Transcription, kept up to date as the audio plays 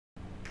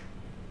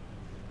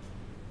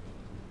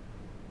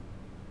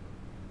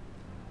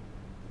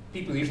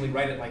people usually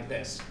write it like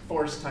this: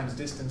 force times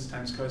distance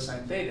times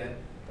cosine theta.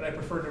 But I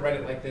prefer to write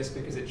it like this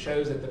because it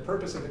shows that the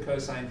purpose of the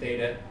cosine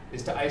theta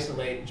is to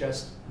isolate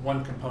just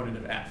one component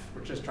of f.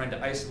 We're just trying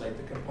to isolate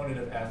the component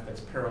of f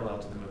that's parallel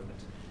to the movement.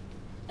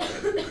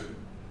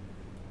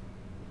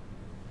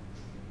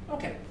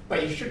 Okay,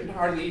 but you shouldn't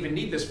hardly even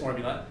need this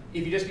formula.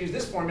 If you just use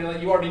this formula,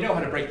 you already know how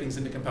to break things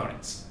into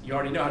components. You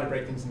already know how to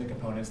break things into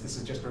components. This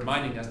is just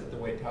reminding us that the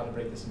way how to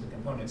break this into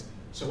components.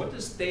 So what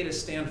does theta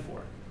stand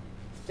for?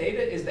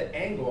 Theta is the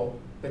angle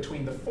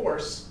between the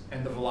force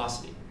and the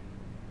velocity.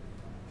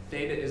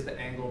 Theta is the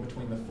angle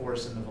between the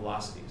force and the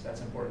velocity. So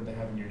that's important to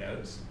have in your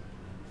notes.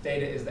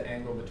 Theta is the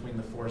angle between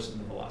the force and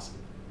the velocity.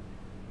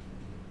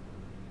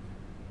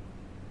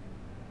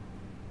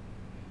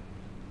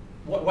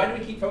 Why do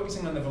we keep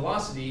focusing on the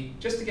velocity?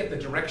 Just to get the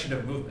direction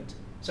of movement.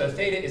 So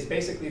theta is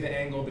basically the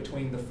angle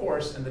between the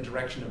force and the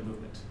direction of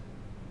movement.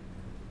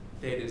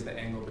 Theta is the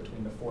angle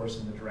between the force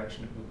and the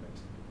direction of movement.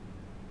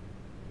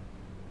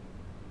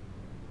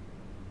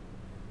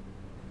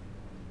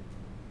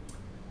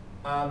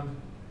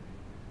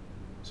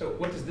 So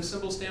what does this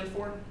symbol stand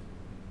for?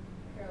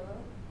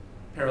 Parallel.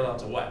 Parallel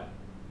to what?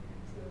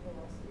 To the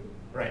velocity.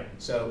 Right.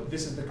 So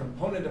this is the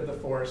component of the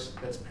force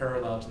that's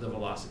parallel to the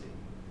velocity.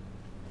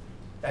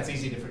 That's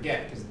easy to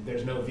forget because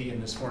there's no v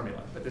in this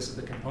formula. But this is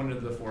the component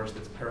of the force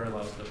that's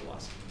parallel to the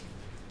velocity.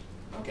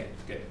 Okay,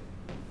 good.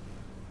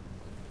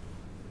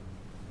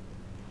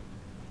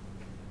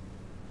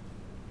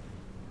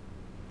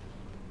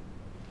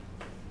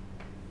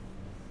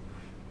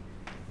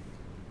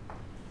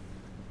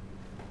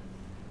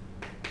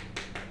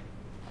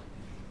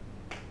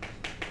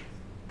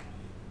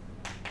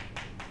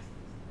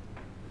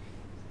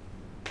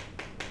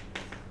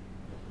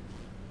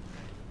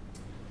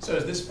 So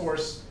is this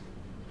force,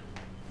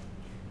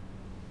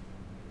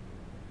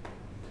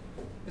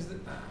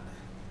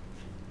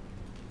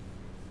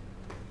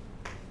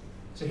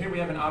 so here we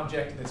have an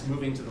object that's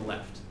moving to the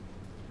left.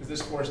 Is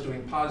this force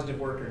doing positive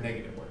work or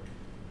negative work?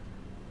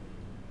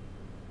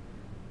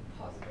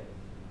 Positive.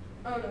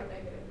 Oh, no,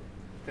 negative.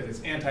 Because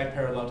it's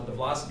anti-parallel to the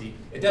velocity.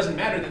 It doesn't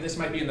matter that this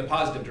might be in the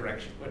positive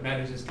direction. What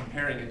matters is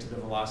comparing it to the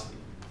velocity.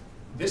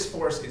 This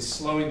force is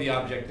slowing the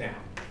object down,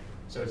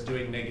 so it's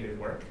doing negative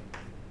work.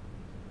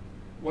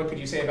 What could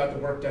you say about the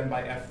work done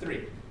by F3?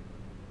 It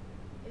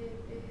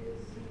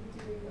is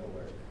doing no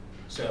work.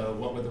 So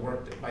what would the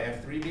work by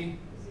F3 be?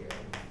 0.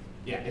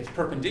 Yeah, it's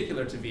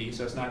perpendicular to V,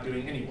 so it's not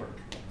doing any work.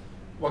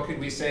 What could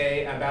we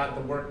say about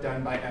the work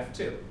done by F2? It's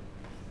doing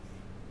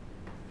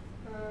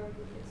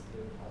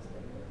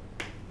positive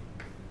work.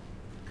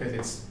 Because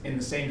it's in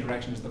the same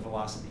direction as the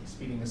velocity,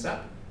 speeding us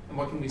up. And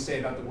what can we say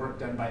about the work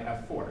done by F4?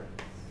 It's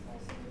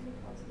also doing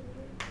positive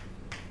work.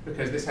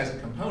 Because this has a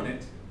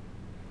component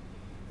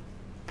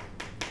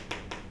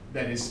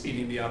that is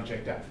speeding the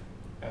object up,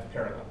 F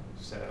parallel.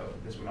 So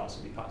this would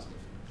also be positive.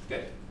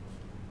 Good.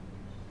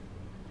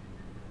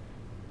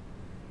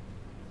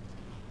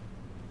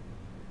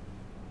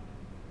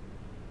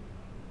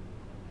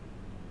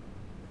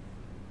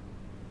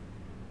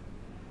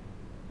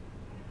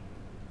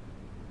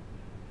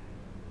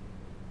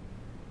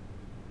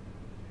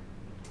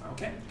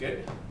 Okay,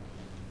 good.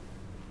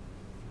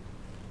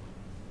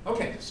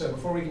 Okay, so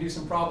before we can do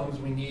some problems,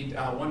 we need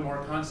one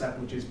more concept,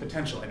 which is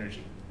potential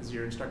energy. Has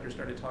your instructor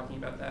started talking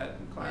about that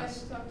in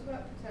class? Yeah, we talked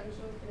about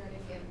potential, kinetic,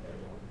 and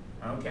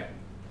thermal. Okay.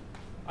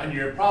 On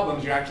your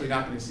problems, you're actually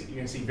not going to see, you're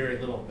going to see very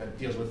little that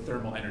deals with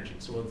thermal energy.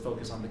 So we'll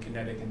focus on the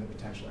kinetic and the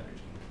potential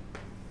energy.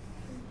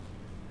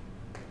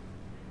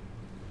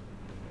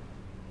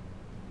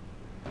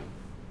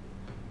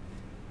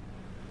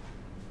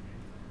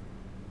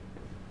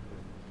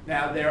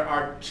 Now, there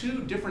are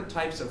two different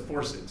types of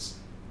forces.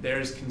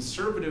 There's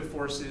conservative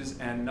forces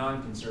and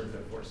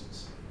non-conservative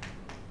forces.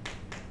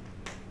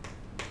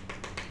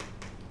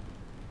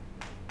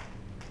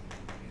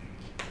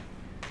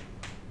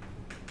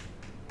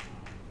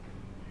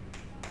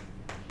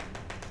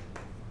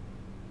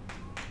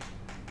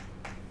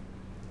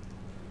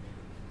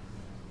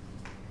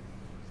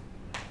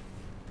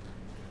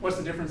 What's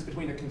the difference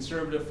between a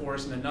conservative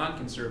force and a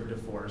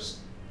non-conservative force?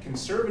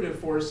 Conservative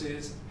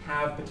forces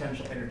have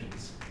potential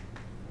energies.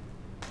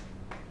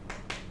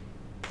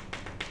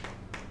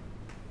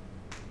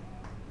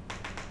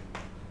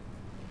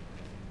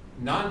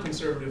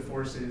 Non-conservative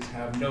forces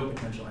have no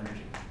potential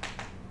energy.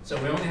 So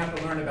we only have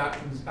to learn about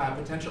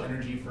potential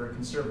energy for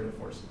conservative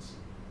forces.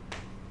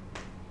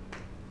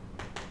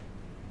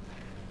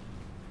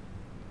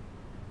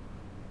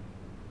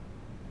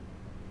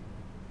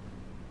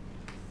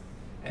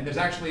 And there's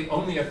actually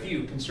only a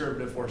few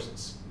conservative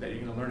forces that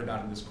you're going to learn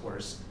about in this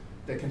course.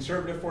 The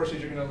conservative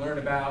forces you're going to learn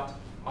about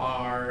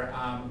are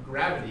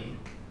gravity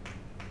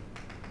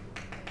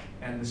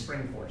and the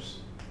spring force.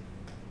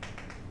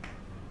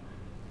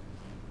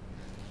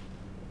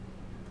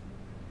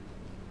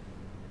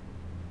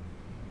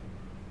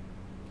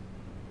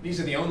 These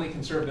are the only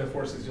conservative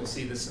forces you'll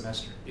see this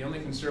semester. The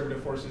only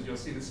conservative forces you'll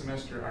see this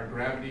semester are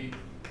gravity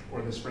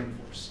or the spring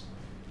force.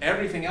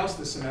 Everything else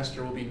this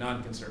semester will be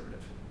non-conservative.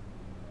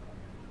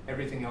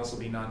 Everything else will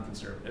be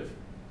non-conservative.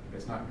 but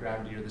it's not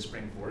gravity or the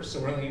spring force. So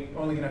we're only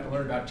going to have to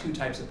learn about two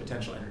types of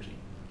potential energy.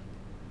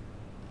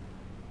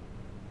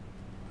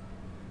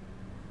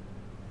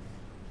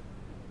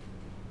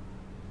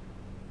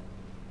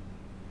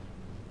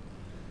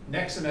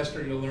 Next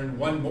semester, you'll learn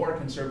one more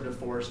conservative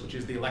force, which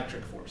is the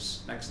electric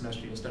force. Next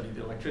semester, you'll study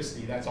the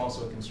electricity. That's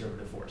also a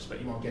conservative force, but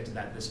you won't get to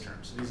that this term.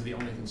 So these are the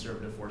only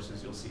conservative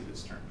forces you'll see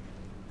this term.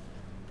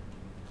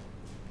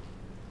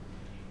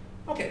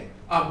 Okay,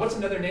 what's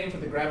another name for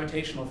the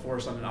gravitational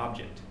force on an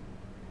object?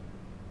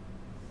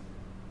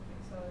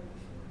 Acceleration.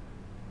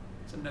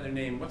 What's another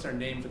name? What's our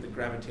name for the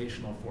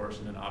gravitational force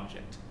in an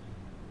object?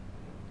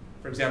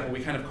 For example,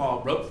 we kind of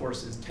call rope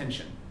forces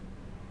tension.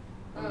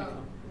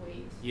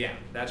 Weight. Yeah,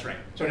 that's right.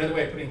 So another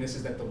way of putting this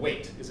is that the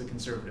weight is a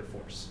conservative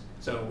force.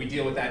 So we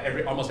deal with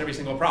that almost every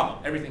single problem.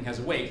 Everything has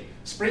a weight.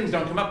 Springs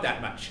don't come up that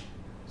much.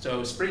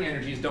 So spring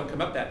energies don't come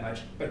up that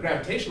much, but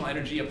gravitational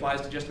energy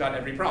applies to just about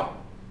every problem,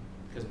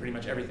 because pretty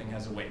much everything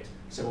has a weight.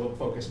 So we'll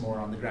focus more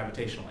on the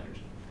gravitational energy.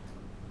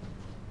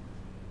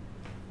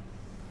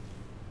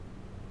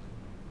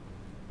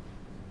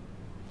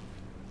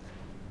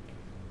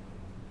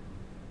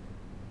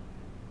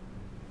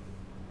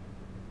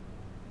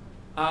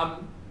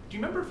 Do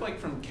you remember, like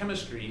from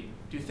chemistry,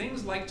 do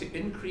things like to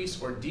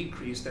increase or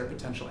decrease their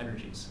potential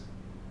energies?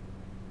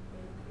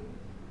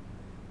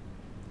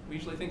 We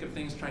usually think of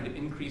things trying to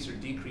increase or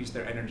decrease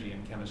their energy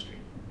in chemistry.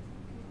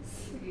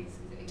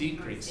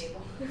 Decrease.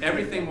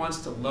 Everything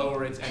wants to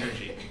lower its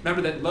energy.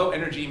 Remember that low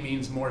energy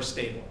means more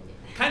stable.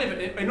 Kind of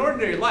in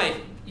ordinary life,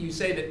 you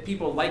say that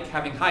people like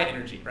having high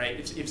energy, right?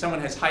 If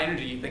someone has high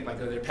energy, you think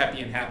like, oh, they're peppy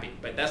and happy.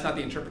 But that's not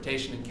the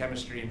interpretation in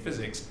chemistry and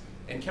physics.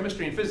 In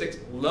chemistry and physics,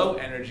 low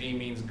energy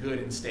means good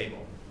and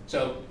stable.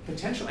 So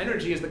potential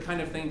energy is the kind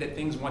of thing that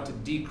things want to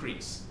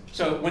decrease.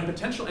 So when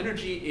potential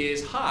energy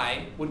is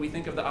high, would we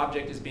think of the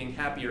object as being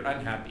happy or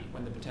unhappy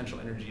when the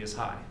potential energy is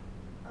high?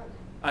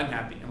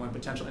 Unhappy. And when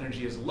potential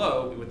energy is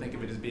low, we would think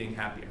of it as being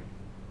happier.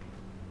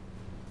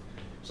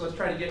 So let's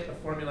try to get a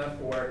formula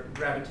for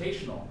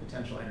gravitational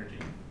potential energy.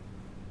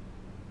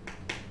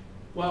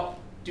 Well,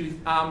 do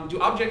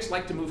objects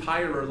like to move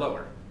higher or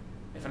lower?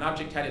 If an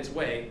object had its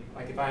way,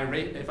 like if I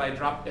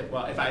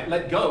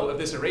let go of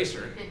this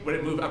eraser, would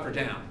it move up or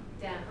down?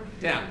 Down.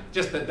 Down.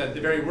 Just the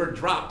very word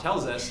drop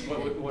tells us what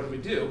it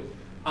would do.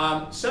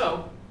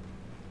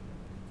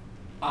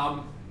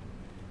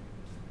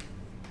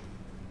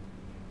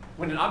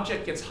 When an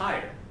object gets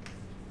higher,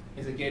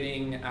 is it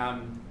getting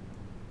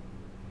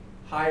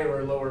higher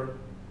or lower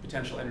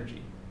potential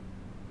energy?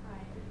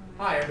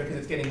 Higher, because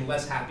it's getting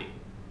less happy.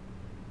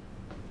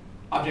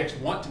 Objects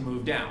want to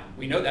move down.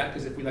 We know that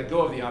because if we let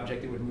go of the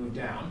object, it would move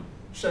down.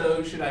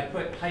 So should I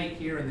put height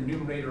here in the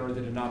numerator or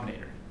the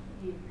denominator?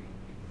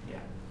 Yeah.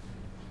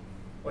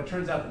 Well, it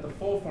turns out that the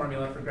full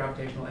formula for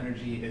gravitational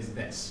energy is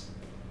this,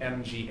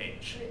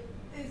 mgh.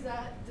 Does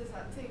that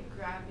take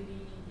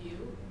gravity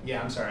U?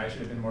 Yeah, I'm sorry, I should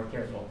have been more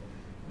careful.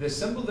 The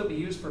symbol that we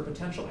use for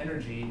potential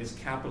energy is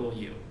capital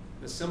U.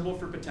 The symbol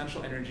for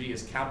potential energy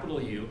is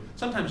capital U.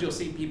 Sometimes you'll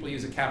see people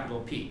use a capital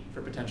P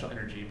for potential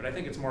energy, but I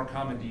think it's more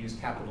common to use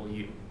capital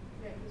U.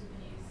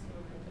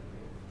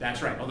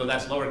 That's right, although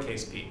that's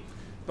lowercase p.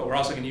 But we're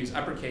also going to use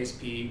uppercase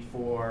P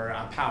for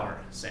power,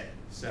 say.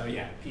 So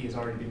yeah, P has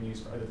already been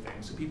used for other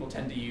things. So people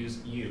tend to use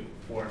U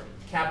for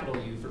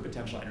capital U for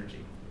potential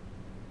energy.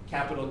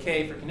 Capital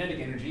K for kinetic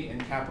energy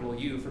and capital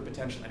U for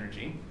potential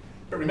energy.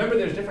 But remember,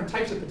 there's different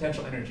types of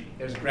potential energy.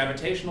 There's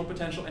gravitational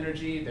potential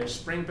energy, there's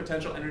spring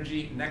potential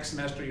energy. Next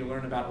semester you'll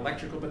learn about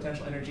electrical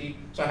potential energy.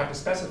 So I have to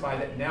specify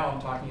that now I'm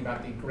talking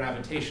about the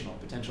gravitational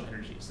potential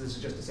energy. So this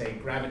is just to say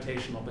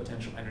gravitational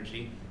potential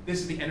energy.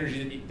 This is the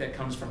energy that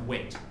comes from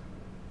weight,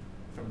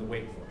 from the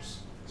weight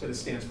force. So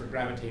this stands for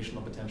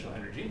gravitational potential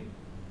energy.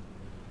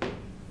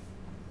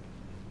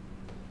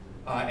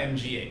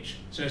 mgh.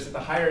 So it's that the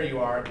higher you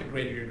are, the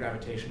greater your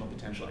gravitational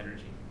potential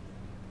energy.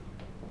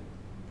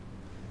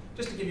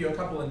 Just to give you a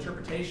couple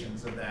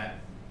interpretations of that.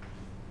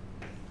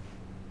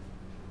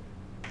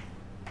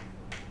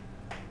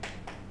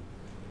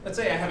 Let's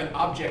say I have an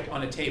object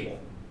on a table,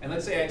 and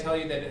let's say I tell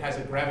you that it has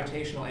a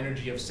gravitational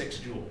energy of 6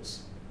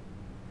 joules.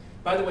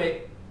 By the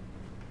way,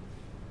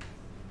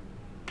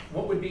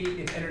 what would be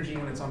its energy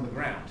when it's on the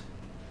ground?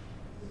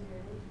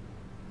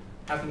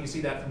 How can you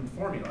see that from the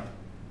formula?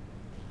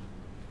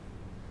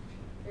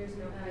 There's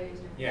no H.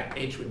 Yeah,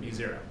 H would be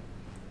 0.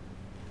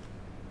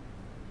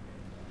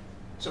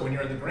 So when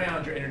you're on the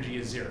ground, your energy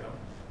is 0.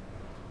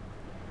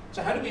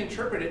 So how do we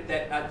interpret it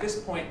that at this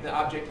point the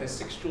object has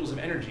 6 joules of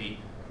energy?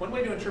 One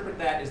way to interpret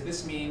that is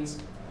this means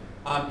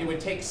it would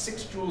take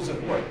 6 joules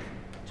of work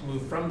to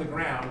move from the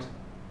ground,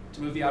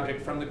 to move the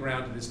object from the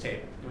ground to this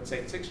table. It would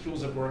take 6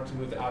 joules of work to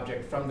move the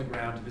object from the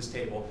ground to this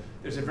table.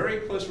 There's a very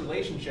close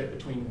relationship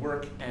between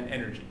work and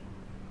energy.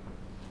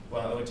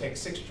 Well, it would take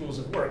 6 joules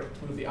of work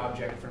to move the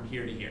object from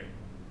here to here.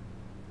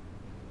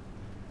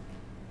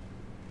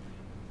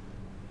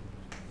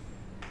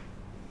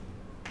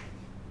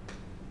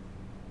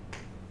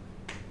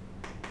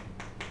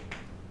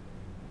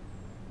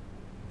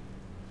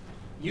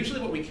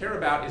 Usually what we care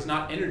about is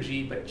not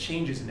energy, but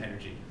changes in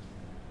energy.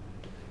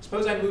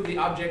 Suppose I move the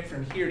object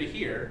from here to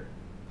here.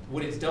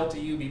 Would its delta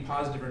U be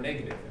positive or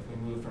negative if we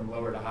move from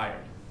lower to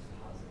higher?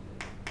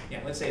 Positive.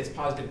 Yeah, let's say it's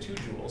positive 2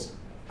 joules.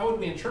 How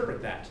would we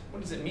interpret that?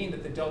 What does it mean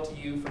that the delta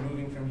U for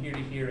moving from here to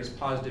here is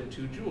positive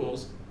 2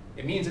 joules?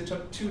 It means it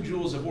took 2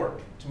 joules of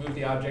work to move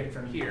the object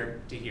from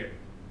here to here.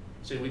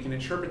 So we can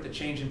interpret the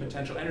change in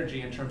potential energy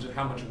in terms of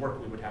how much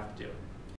work we would have to do.